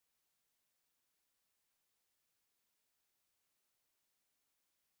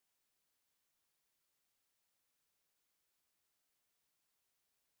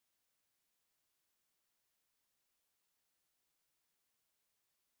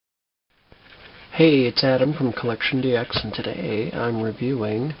Hey, it's Adam from CollectionDX, and today I'm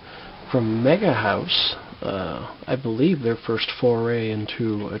reviewing from Mega House, I believe their first foray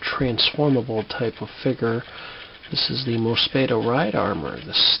into a transformable type of figure. This is the Mospeada ride armor,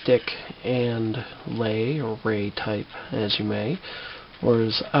 the stick and lay or ray type, as you may, or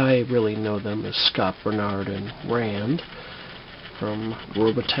as I really know them as Scott Bernard and Rand from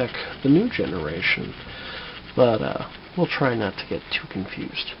Robotech, the new generation. But we'll try not to get too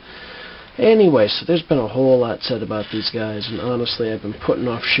confused. Anyway, so there's been a whole lot said about these guys, and honestly I've been putting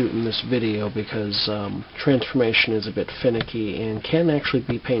off shooting this video because transformation is a bit finicky and can actually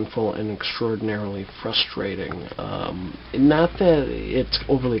be painful and extraordinarily frustrating. Not that it's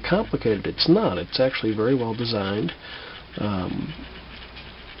overly complicated, it's not. It's actually very well designed.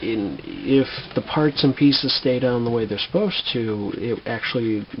 If the parts and pieces stay down the way they're supposed to, it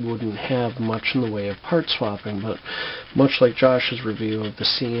actually wouldn't have much in the way of part swapping, but much like Josh's review of the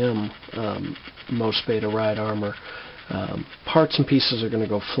CM Mospeada ride armor, parts and pieces are going to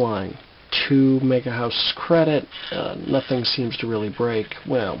go flying. To Mega House's credit, nothing seems to really break.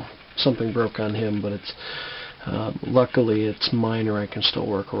 Well, something broke on him, but it's luckily it's minor. I can still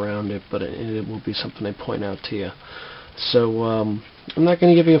work around it, but it will be something I point out to you. So I'm not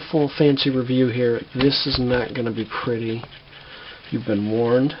going to give you a full fancy review here. This is not going to be pretty. You've been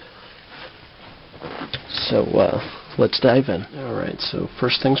warned. So let's dive in. Alright, so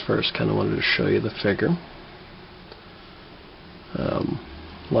first things first, kind of wanted to show you the figure.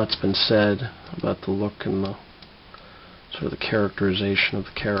 Lots been said about the look and the sort of the characterization of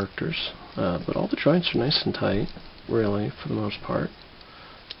the characters, but all the joints are nice and tight, really, for the most part.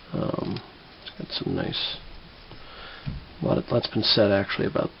 It's got some nice... Lots been said actually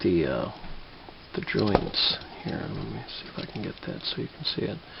about the joints here. Let me see if I can get that so you can see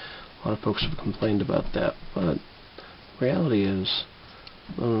it. A lot of folks have complained about that, but the reality is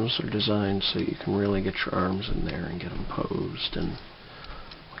those are designed so you can really get your arms in there and get them posed, and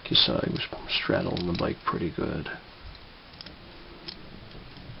like you saw, he was straddling the bike pretty good.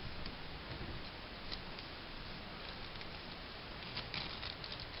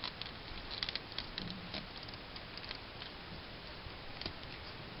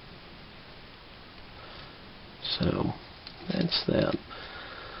 So, that's that.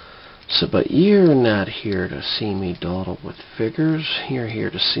 So, but you're not here to see me dawdle with figures. You're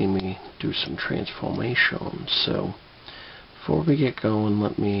here to see me do some transformation. So, before we get going,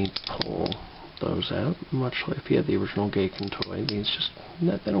 let me pull those out. Much like if you had the original Gaken toy, these just,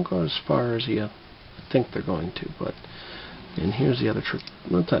 they don't go as far as you think they're going to. But, and here's the other trick.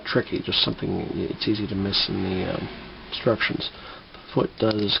 Not that tricky, just something it's easy to miss in the instructions. The foot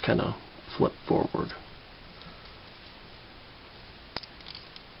does kind of flip forward.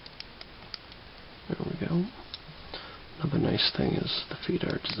 There we go. Another nice thing is the feet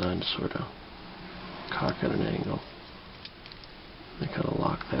are designed to sort of cock at an angle. They kind of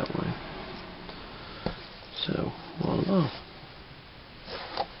lock that way. So, voila.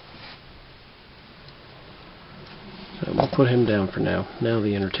 So we'll put him down for now. Now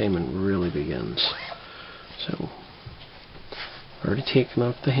the entertainment really begins. So, already taken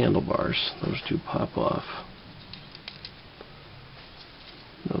off the handlebars. Those do pop off.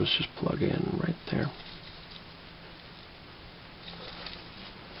 Those just plug in right there.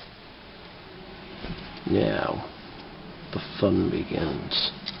 Now, the fun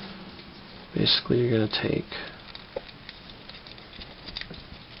begins. Basically, you're going to take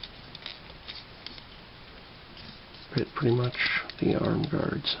pretty much the arm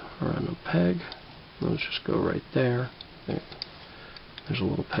guards are on a peg. Those just go right there. There's a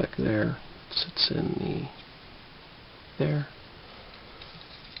little peg there. It sits in there.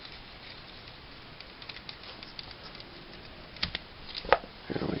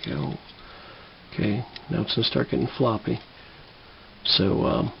 There we go. Okay, now it's going to start getting floppy.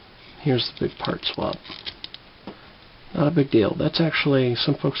 So here's the big part swap. Not a big deal. That's actually,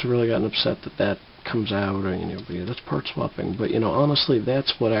 some folks have really gotten upset that comes out, or, you know, that's part swapping. But, you know, honestly,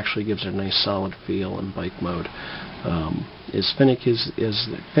 that's what actually gives it a nice solid feel in bike mode. As finicky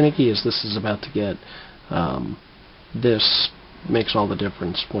as this is about to get, this makes all the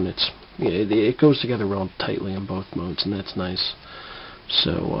difference when it goes together real tightly in both modes, and that's nice.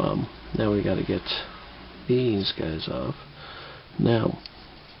 So now we got to get these guys off. Now,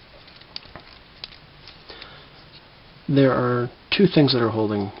 there are two things that are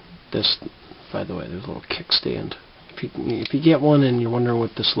holding this. By the way, there's a little kickstand. If you get one and you're wondering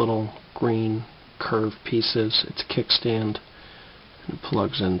what this little green curved piece is, it's a kickstand, and it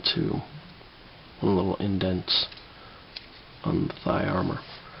plugs into one of the little indents on the thigh armor.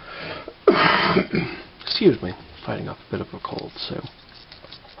 Excuse me, fighting off a bit of a cold. So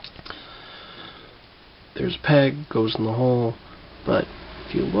there's a peg, goes in the hole, but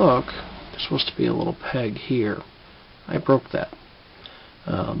if you look, there's supposed to be a little peg here. I broke that.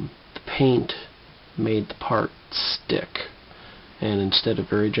 The paint made the part stick, and instead of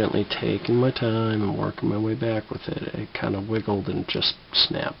very gently taking my time and working my way back with it, it kind of wiggled and just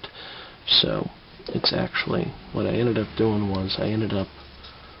snapped. So it's actually, what I ended up doing was I ended up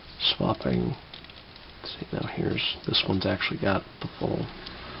swapping. See, now here's, this one's actually got the full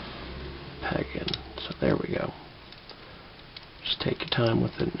peg in. So there we go. Just take your time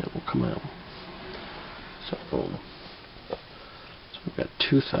with it and it will come out. So boom. So we've got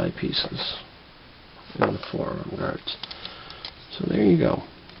 2 thigh pieces in the forearm guards. So there you go.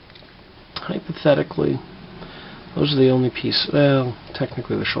 Hypothetically, those are the only pieces. Well,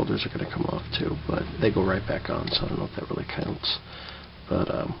 technically the shoulders are going to come off too, but they go right back on, so I don't know if that really counts. But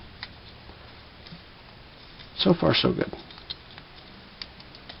so far so good.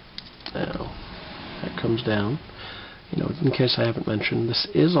 Now that comes down. You know, in case I haven't mentioned, this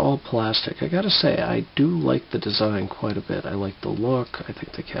is all plastic. I gotta say, I do like the design quite a bit. I like the look. I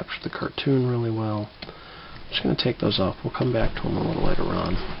think they captured the cartoon really well. I'm just going to take those off. We'll come back to them a little later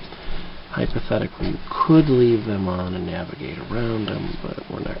on. Hypothetically, you could leave them on and navigate around them, but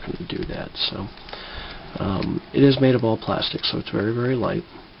we're not going to do that. So, it is made of all plastic, so it's very, very light.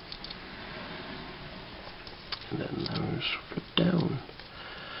 And then those flip down.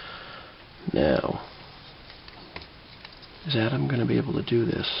 Now, is that I'm going to be able to do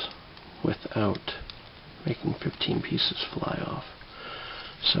this without making 15 pieces fly off.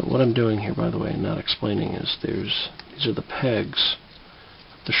 So what I'm doing here, by the way, and not explaining, is these are the pegs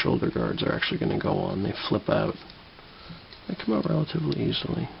the shoulder guards are actually going to go on. They flip out. They come out relatively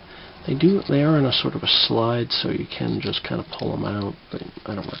easily. They are in a sort of a slide, so you can just kind of pull them out, but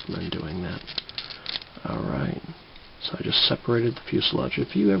I don't recommend doing that. Alright, so I just separated the fuselage.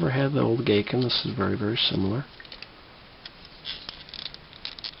 If you ever had the old Gaken, this is very, very similar.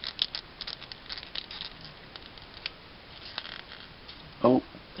 Oh,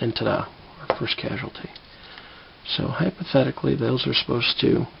 and ta-da, our first casualty. So hypothetically, those are supposed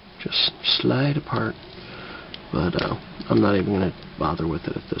to just slide apart, but I'm not even going to bother with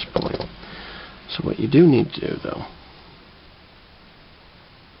it at this point. So what you do need to do, though,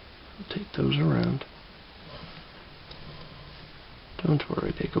 take those around. Don't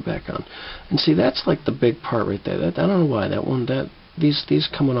worry, they go back on. And see, that's like the big part right there. I don't know why these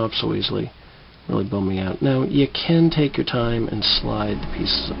coming off so easily really bum me out. Now, you can take your time and slide the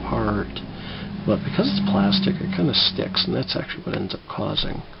pieces apart, but because it's plastic, it kind of sticks, and that's actually what ends up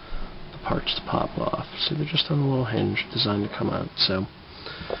causing the parts to pop off. See, they're just on a little hinge designed to come out. So,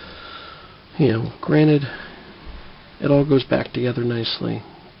 you know, granted, it all goes back together nicely,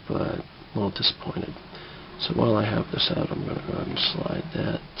 but a little disappointed. So while I have this out, I'm going to go ahead and slide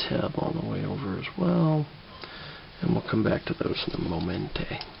that tab all the way over as well, and we'll come back to those in a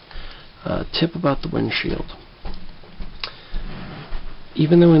momente. Tip about the windshield.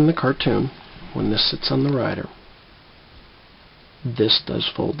 Even though in the cartoon, when this sits on the rider, this does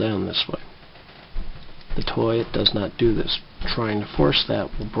fold down this way. The toy, it does not do this. Trying to force that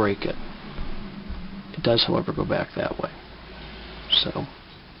will break it. It does, however, go back that way. So,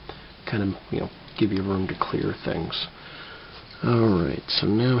 kind of, you know, give you room to clear things. Alright, so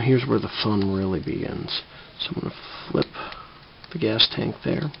now here's where the fun really begins. So I'm going to flip the gas tank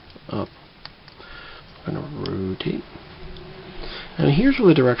there up. I'm going to rotate. And here's where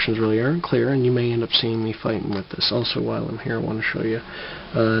the directions really aren't clear, and you may end up seeing me fighting with this. Also, while I'm here, I want to show you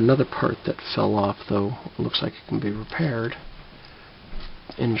another part that fell off, though it looks like it can be repaired.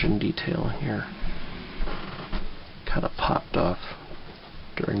 Engine detail here kind of popped off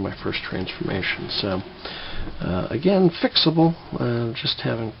during my first transformation. So, again, fixable. Just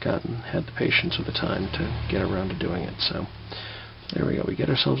haven't had the patience or the time to get around to doing it. So, there we go. We get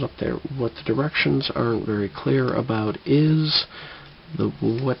ourselves up there. What the directions aren't very clear about is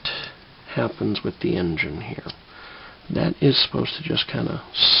what happens with the engine here. That is supposed to just kind of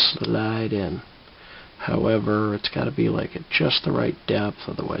slide in. However, it's got to be like at just the right depth,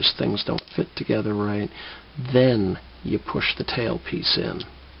 otherwise things don't fit together right. Then you push the tail piece in.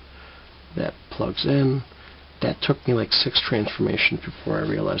 That plugs in. That took me like 6 transformations before I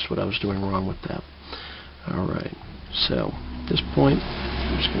realized what I was doing wrong with that. Alright, so at this point,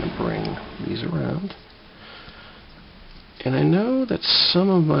 I'm just going to bring these around. And I know that some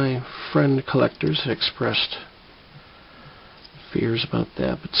of my friend collectors have expressed fears about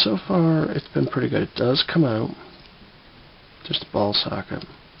that, but so far it's been pretty good. It does come out. Just a ball socket.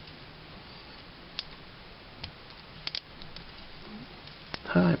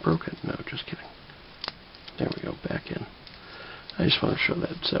 I broke it. No, just kidding. There we go, back in. I just want to show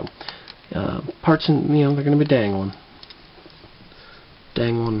that. So, Parts, they're going to be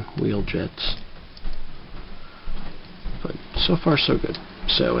dangling wheel jets. But so far so good.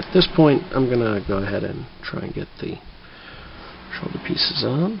 So at this point I'm going to go ahead and try and get the shoulder pieces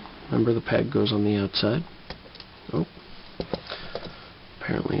on. Remember, the peg goes on the outside. Oh,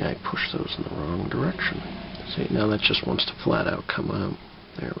 apparently I pushed those in the wrong direction. See, now that just wants to flat out come out.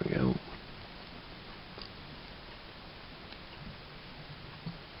 There we go.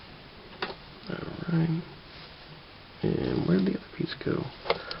 Alright. And where did the other piece go?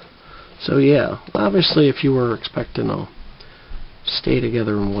 So yeah, obviously if you were expecting a stay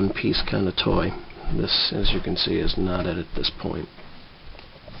together in one piece kind of toy, this, as you can see, is not it at this point.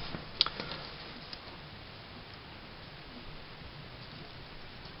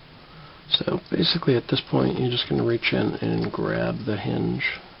 So basically at this point you're just going to reach in and grab the hinge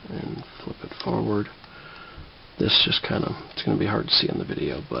and flip it forward. This just kind of, it's going to be hard to see in the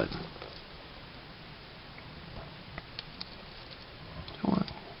video, but come on,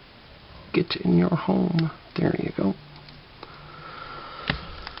 get in your home. There you go.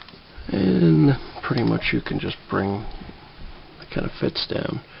 And pretty much you can just bring, it kind of fits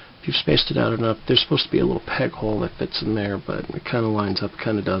down. If you've spaced it out enough, there's supposed to be a little peg hole that fits in there, but it kind of lines up,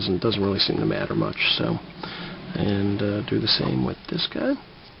 kind of doesn't. It doesn't really seem to matter much. So, and do the same with this guy.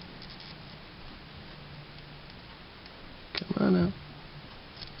 Come on out.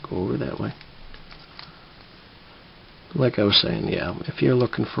 Go over that way. Like I was saying, yeah, if you're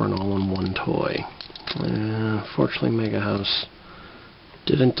looking for an all-in-one toy, fortunately Mega House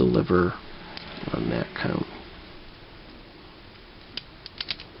didn't deliver on that count.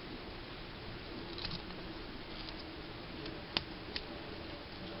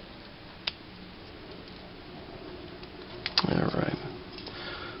 Alright,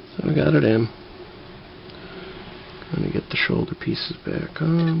 so we got it in. Going to get the shoulder pieces back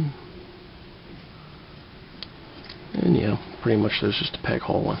on. And yeah, pretty much there's just a peg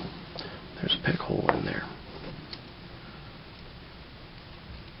hole in. There's a peg hole in there.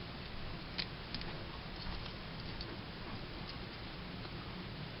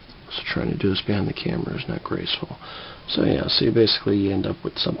 So trying to do this behind the camera is not graceful. So yeah, so you end up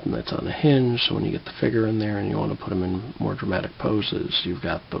with something that's on a hinge, so when you get the figure in there and you want to put them in more dramatic poses, you've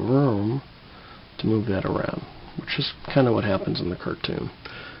got the room to move that around, which is kind of what happens in the cartoon.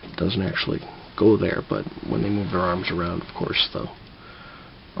 It doesn't actually go there, but when they move their arms around, of course, the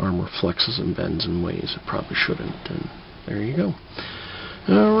arm flexes and bends in ways it probably shouldn't, and there you go.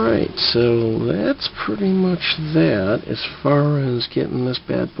 Alright, so that's pretty much that as far as getting this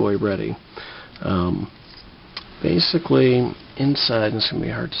bad boy ready. Basically, inside, and it's going to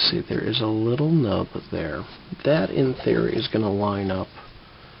be hard to see, there is a little nub there. That, in theory, is going to line up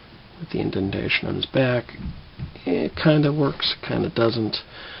with the indentation on his back. It kind of works, kind of doesn't.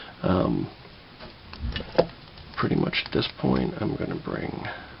 Pretty much at this point, I'm going to bring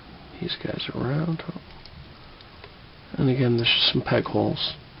these guys around. And again, there's just some peg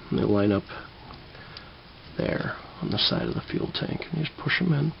holes, and they line up there on the side of the fuel tank. And you just push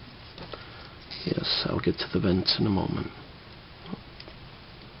them in. Yes, I'll get to the vents in a moment.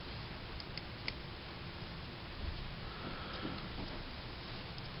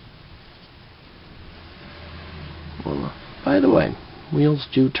 Well, by the way, wheels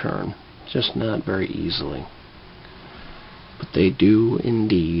do turn, just not very easily. But they do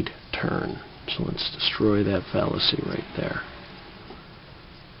indeed turn. So let's destroy that fallacy right there.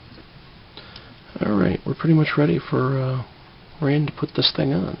 Alright, we're pretty much ready for Rand to put this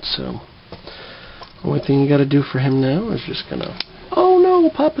thing on. So, the only thing you gotta do for him now is just gonna, oh no,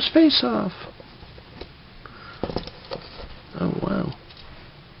 pop his face off. Oh wow.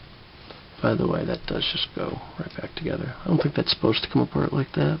 By the way, that does just go right back together. I don't think that's supposed to come apart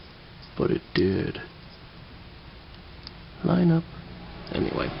like that, but it did. Line up.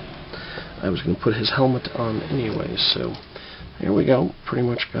 Anyway, I was going to put his helmet on anyway, so there we go. Pretty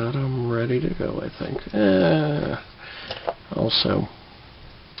much got him ready to go, I think. Also,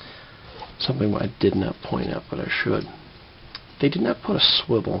 something I did not point out, but I should. They did not put a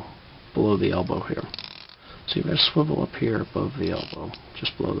swivel below the elbow here. So you've got a swivel up here above the elbow,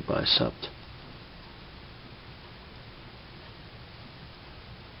 just below the bicep.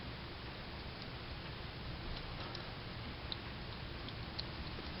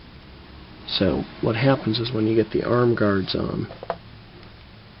 So what happens is when you get the arm guards on,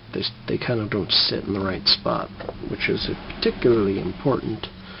 they kind of don't sit in the right spot, which is particularly important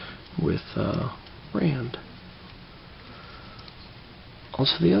with Rand.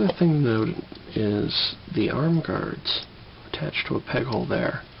 Also, the other thing to note is the arm guards attached to a peg hole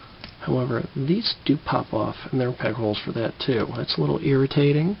there. However, these do pop off, and there are peg holes for that too. That's a little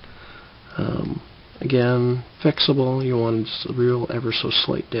irritating. Again, fixable. You want a real ever so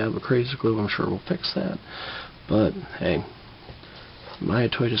slight dab of crazy glue, I'm sure we'll fix that. But hey, am I a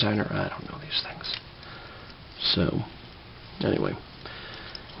toy designer? I don't know these things. So, anyway,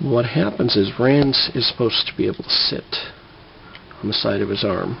 what happens is Rand is supposed to be able to sit on the side of his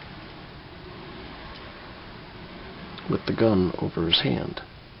arm with the gun over his hand.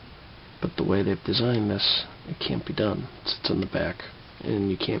 But the way they've designed this, it can't be done. It sits on the back, and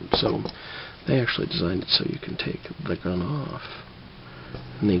you can't. So they actually designed it so you can take the gun off,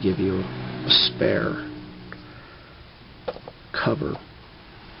 and they give you a spare cover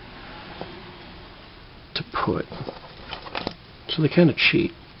to put. So they kind of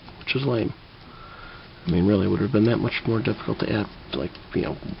cheat, which is lame. I mean, really, would it have been that much more difficult to add, like, you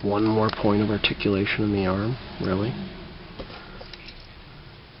know, one more point of articulation in the arm? Really?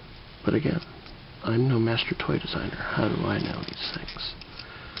 But again, I'm no master toy designer. How do I know these things?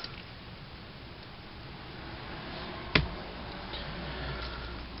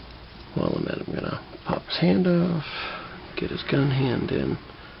 While I'm at it, I'm going to pop his hand off, get his gun hand in.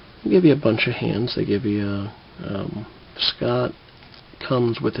 They give you a bunch of hands. They give you Scott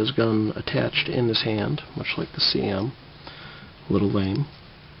comes with his gun attached in his hand, much like the CM. A little lame,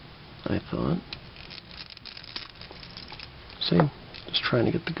 I thought. See? Just trying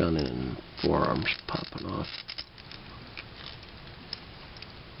to get the gun in and forearms popping off.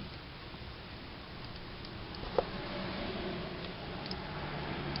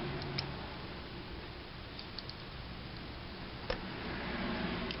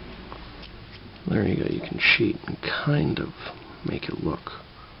 There you go, you can cheat and kind of make it look.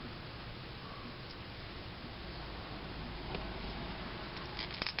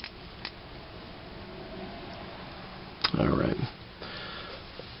 Alright.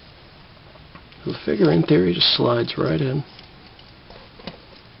 The figure in theory just slides right in.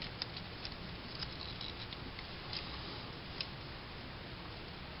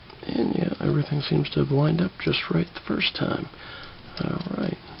 And yeah, everything seems to have lined up just right the first time.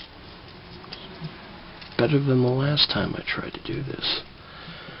 Alright. Better than the last time I tried to do this.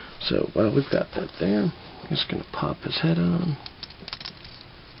 So, while we've got that there, I'm just going to pop his head on.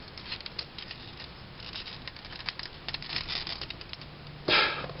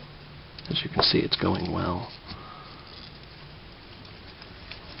 As you can see, it's going well.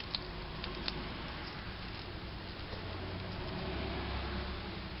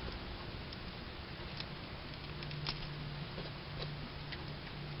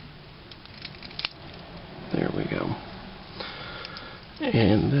 There we go.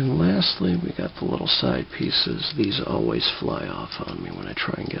 And then lastly, we got the little side pieces. These always fly off on me when I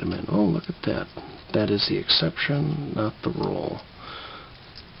try and get them in. Oh, look at that. That is the exception, not the rule.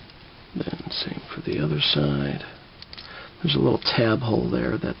 Then same for the other side. There's a little tab hole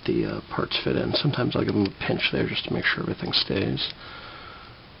there that the parts fit in. Sometimes I'll give them a pinch there just to make sure everything stays.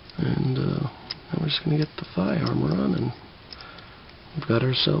 And now we're just going to get the thigh armor on, and we've got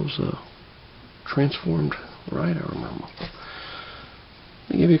ourselves a transformed ride armor.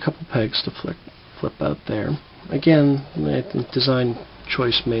 They give you a couple pegs to flip out there. Again, I think design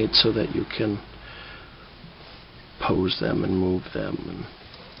choice made so that you can pose them and move them, and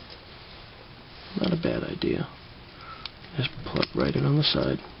not a bad idea. Just plug right in on the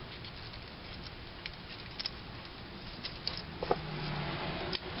side.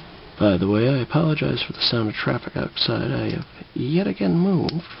 By the way, I apologize for the sound of traffic outside. I have yet again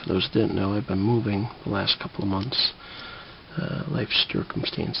moved. For those who didn't know, I've been moving the last couple of months. Life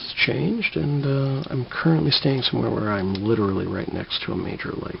circumstances changed, and I'm currently staying somewhere where I'm literally right next to a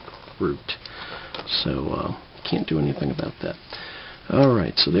major route. So, can't do anything about that.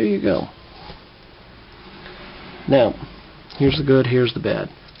 Alright, so there you go. Now, here's the good, here's the bad.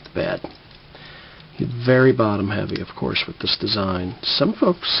 The bad. Very bottom heavy, of course, with this design. Some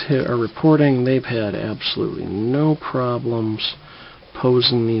folks are reporting they've had absolutely no problems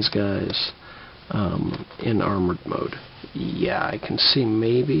posing these guys in armored mode. Yeah, I can see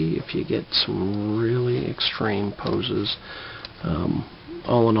maybe if you get some really extreme poses.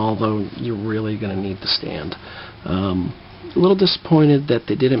 All in all, though, you're really going to need the stand. A little disappointed that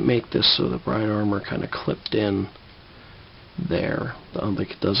they didn't make this so the ride armor kind of clipped in there,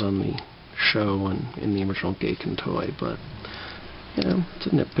 like it does on the show and in the original Gaken toy, but you know, it's a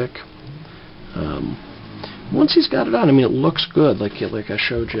nitpick. Once he's got it on, I mean, it looks good, like I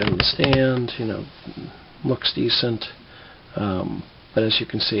showed you on the stand. You know, looks decent, but as you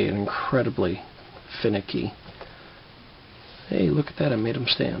can see, an incredibly finicky. Hey, look at that! I made him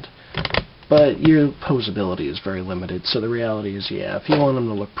stand. But your posability is very limited, so the reality is, yeah, if you want them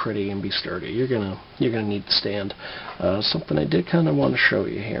to look pretty and be sturdy, you're gonna need the stand. Something I did kind of want to show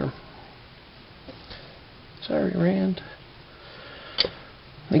you here. Sorry, Rand.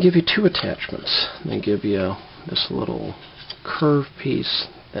 They give you two attachments. They give you this little curved piece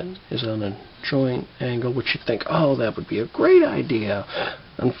that is on a joint angle, which you think, oh, that would be a great idea.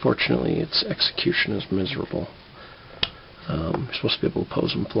 Unfortunately, its execution is miserable. You're supposed to be able to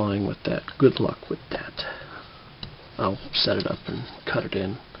pose them flying with that. Good luck with that. I'll set it up and cut it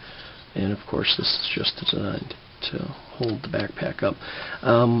in. And of course, this is just designed to hold the backpack up.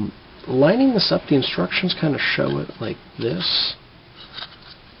 Lining this up, the instructions kind of show it like this.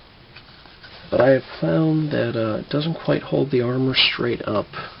 But I have found that it doesn't quite hold the armor straight up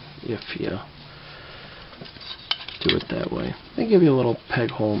if you do it that way. They give you a little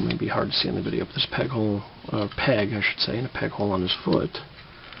peg hole. It may be hard to see in the video, but this peg hole, peg I should say, and a peg hole on his foot.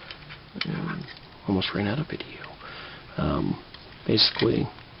 And almost ran out of video. Basically,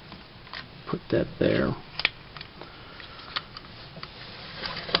 put that there.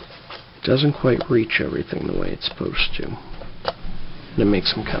 It doesn't quite reach everything the way it's supposed to. And it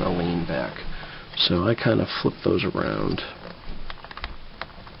makes them kind of lean back. So I kind of flip those around.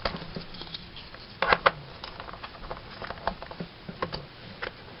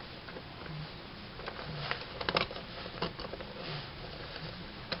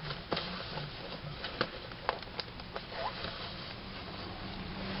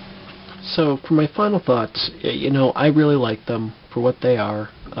 So for my final thoughts, I really like them for what they are.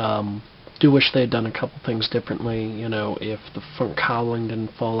 Do wish they had done a couple things differently. If the front cowling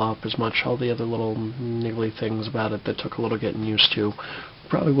didn't fall off as much, all the other little niggly things about it that took a little getting used to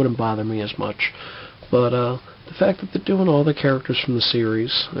probably wouldn't bother me as much. But the fact that they're doing all the characters from the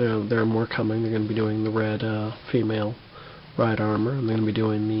series, there are more coming. They're going to be doing the red female ride armor, and they're going to be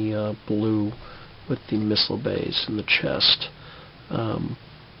doing the blue with the missile bays in the chest.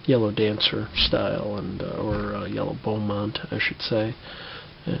 Yellow Dancer style, and or Yellow Beaumont, I should say,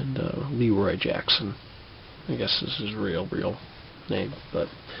 and Leroy Jackson. I guess is his real name, but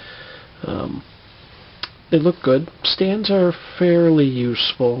they look good. Stands are fairly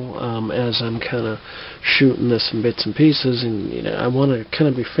useful as I'm kind of shooting this in bits and pieces, and I want to kind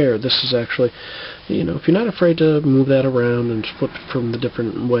of be fair. This is actually, if you're not afraid to move that around and flip it from the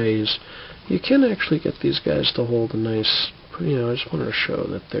different ways, you can actually get these guys to hold a nice. I just wanted to show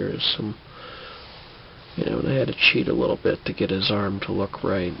that there is some, and I had to cheat a little bit to get his arm to look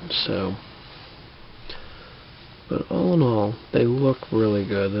right, so, but all in all, they look really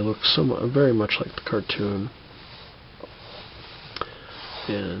good. They look very much like the cartoon,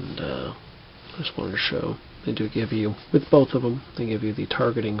 and I just wanted to show, they do give you, with both of them, they give you the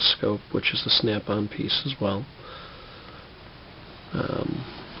targeting scope, which is the snap-on piece as well.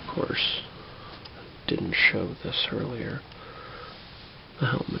 Of course, didn't show this earlier. The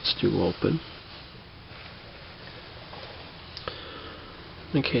helmets do open.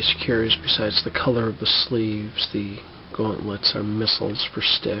 In case you're curious, besides the color of the sleeves, the gauntlets are missiles for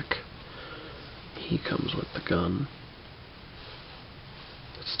stick. He comes with the gun.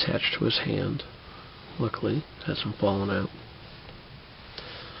 It's attached to his hand. Luckily, it hasn't fallen out.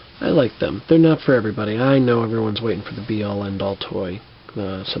 I like them. They're not for everybody. I know everyone's waiting for the be-all, end-all toy.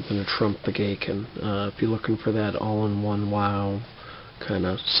 Something to trump the Gaiken. If you're looking for that all-in-one wow, kind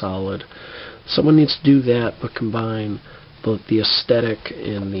of solid. Someone needs to do that, but combine both the aesthetic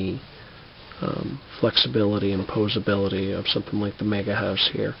and the flexibility and posability of something like the Mega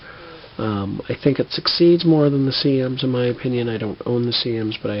House here. I think it succeeds more than the CMs, in my opinion. I don't own the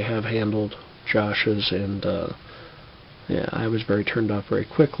CMs, but I have handled Josh's, and yeah, I was very turned off very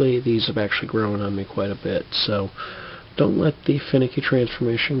quickly. These have actually grown on me quite a bit, so don't let the finicky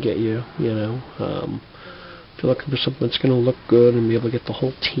transformation get you, If you're looking for something that's going to look good and be able to get the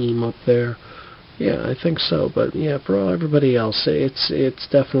whole team up there, yeah, I think so. But yeah, for everybody else, it's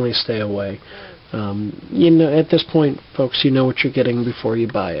definitely stay away. At this point, folks, you know what you're getting before you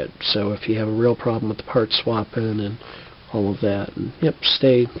buy it. So if you have a real problem with the part swapping and all of that, and yep,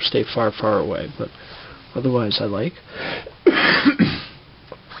 stay far, far away. But otherwise, I like.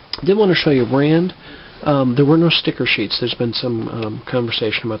 Did want to show you Rand. There were no sticker sheets. There's been some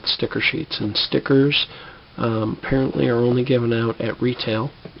conversation about the sticker sheets, and stickers apparently are only given out at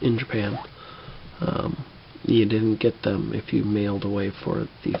retail in Japan. You didn't get them if you mailed away for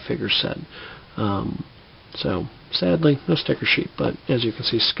the figure set. So sadly, no sticker sheet, but as you can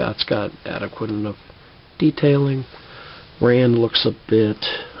see, Scott's got adequate enough detailing. Rand looks a bit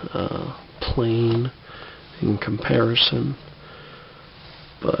plain in comparison,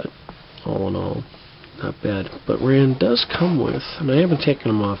 but all in all, not bad. But Rand does come with, and I haven't taken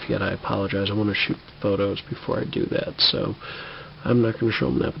them off yet, I apologize, I want to shoot the photos before I do that, so I'm not going to show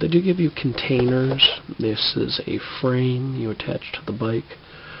them that. But they do give you containers. This is a frame you attach to the bike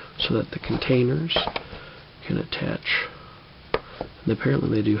so that the containers can attach. And apparently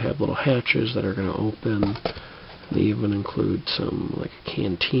they do have little hatches that are going to open. They even include some, like a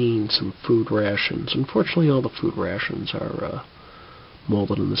canteen, some food rations. Unfortunately, all the food rations are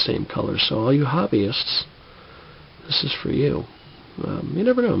molded in the same color. So all you hobbyists, this is for you. You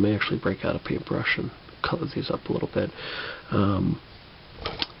never know, it may actually break out a paintbrush and color these up a little bit.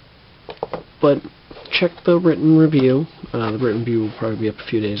 But check the written review. The written review will probably be up a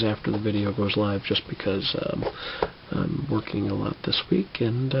few days after the video goes live, just because I'm working a lot this week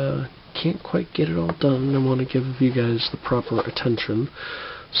and can't quite get it all done. I want to give you guys the proper attention,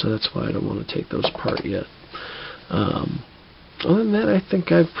 so that's why I don't want to take those apart yet. Other than that, I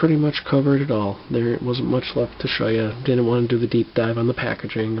think I've pretty much covered it all. There wasn't much left to show you. Didn't want to do the deep dive on the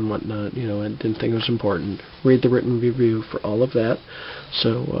packaging and whatnot. You know, I didn't think it was important. Read the written review for all of that.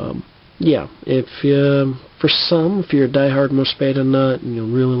 So, yeah, if you, for some, if you're a diehard Mospeada nut and you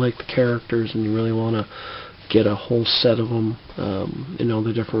really like the characters and you really want to get a whole set of them, in all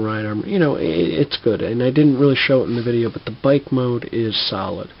the different ride armor, you know, it's good. And I didn't really show it in the video, but the bike mode is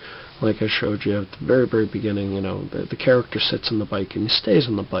solid. Like I showed you at the very, very beginning, you know, the character sits in the bike and he stays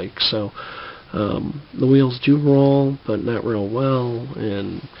on the bike. So the wheels do roll, but not real well.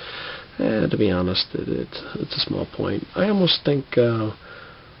 And to be honest, it's a small point. I almost think,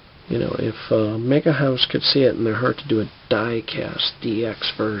 you know, if Mega House could see it in their heart to do a die-cast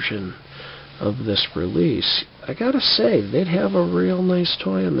DX version of this release, I gotta say, they'd have a real nice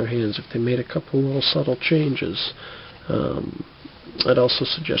toy on their hands if they made a couple little subtle changes. I'd also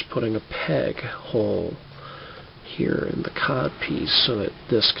suggest putting a peg hole here in the cod piece so that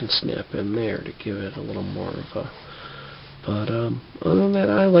this can snap in there to give it a little more of a... But other than that,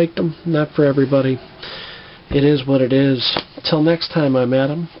 I liked them. Not for everybody. It is what it is. Till next time, I'm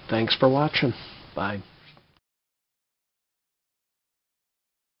Adam. Thanks for watching. Bye.